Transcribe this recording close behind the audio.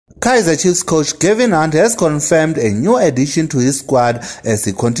Kaizer Chiefs coach Kevin Hunt has confirmed a new addition to his squad as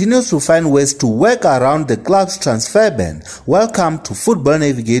he continues to find ways to work around the club's transfer ban. Welcome to Football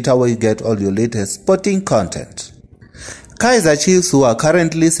Navigator, where you get all your latest sporting content. Kaizer Chiefs, who are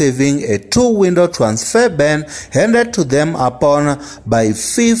currently serving a 2-window transfer ban handed to them upon by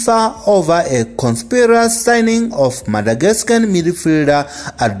FIFA over a conspicuous signing of Madagascan midfielder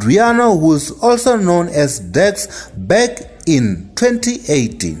Adriano, who is also known as Dex, back in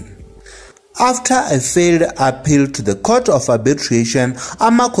 2018. After a failed appeal to the Court of Arbitration,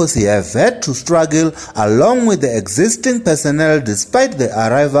 Amakosi have had to struggle along with the existing personnel despite the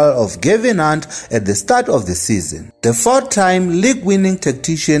arrival of Kevin Hunt at the start of the season. The 4-time league-winning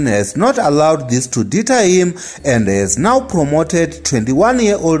tactician has not allowed this to deter him and has now promoted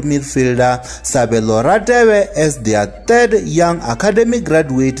 21-year-old midfielder Sabelo Radebe as their third young academy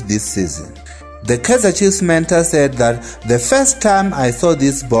graduate this season. The Kaizer Chiefs mentor said that the first time I saw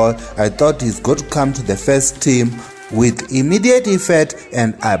this ball, I thought he's going to come to the first team with immediate effect,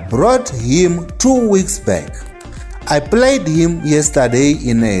 and I brought him 2 weeks back. I played him yesterday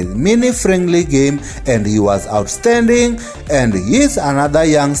in a mini-friendly game and he was outstanding, and he's another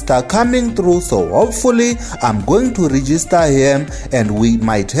youngster coming through, so hopefully I'm going to register him and we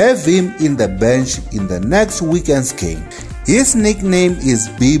might have him in the bench in the next weekend's game. His nickname is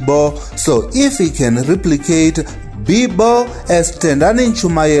Bibo, so if he can replicate Bibo as Tendani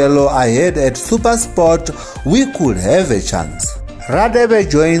Chumayelo I had at Supersport, we could have a chance. Radebe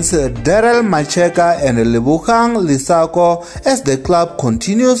joins Daryl Macheka and Lebogang Lisako as the club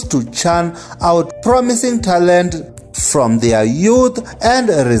continues to churn out promising talent from their youth and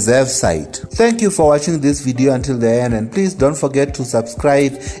reserve side. Thank you for watching this video until the end, and please don't forget to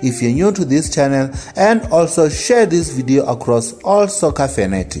subscribe if you're new to this channel, and also share this video across all soccer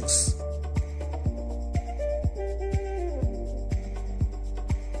fanatics.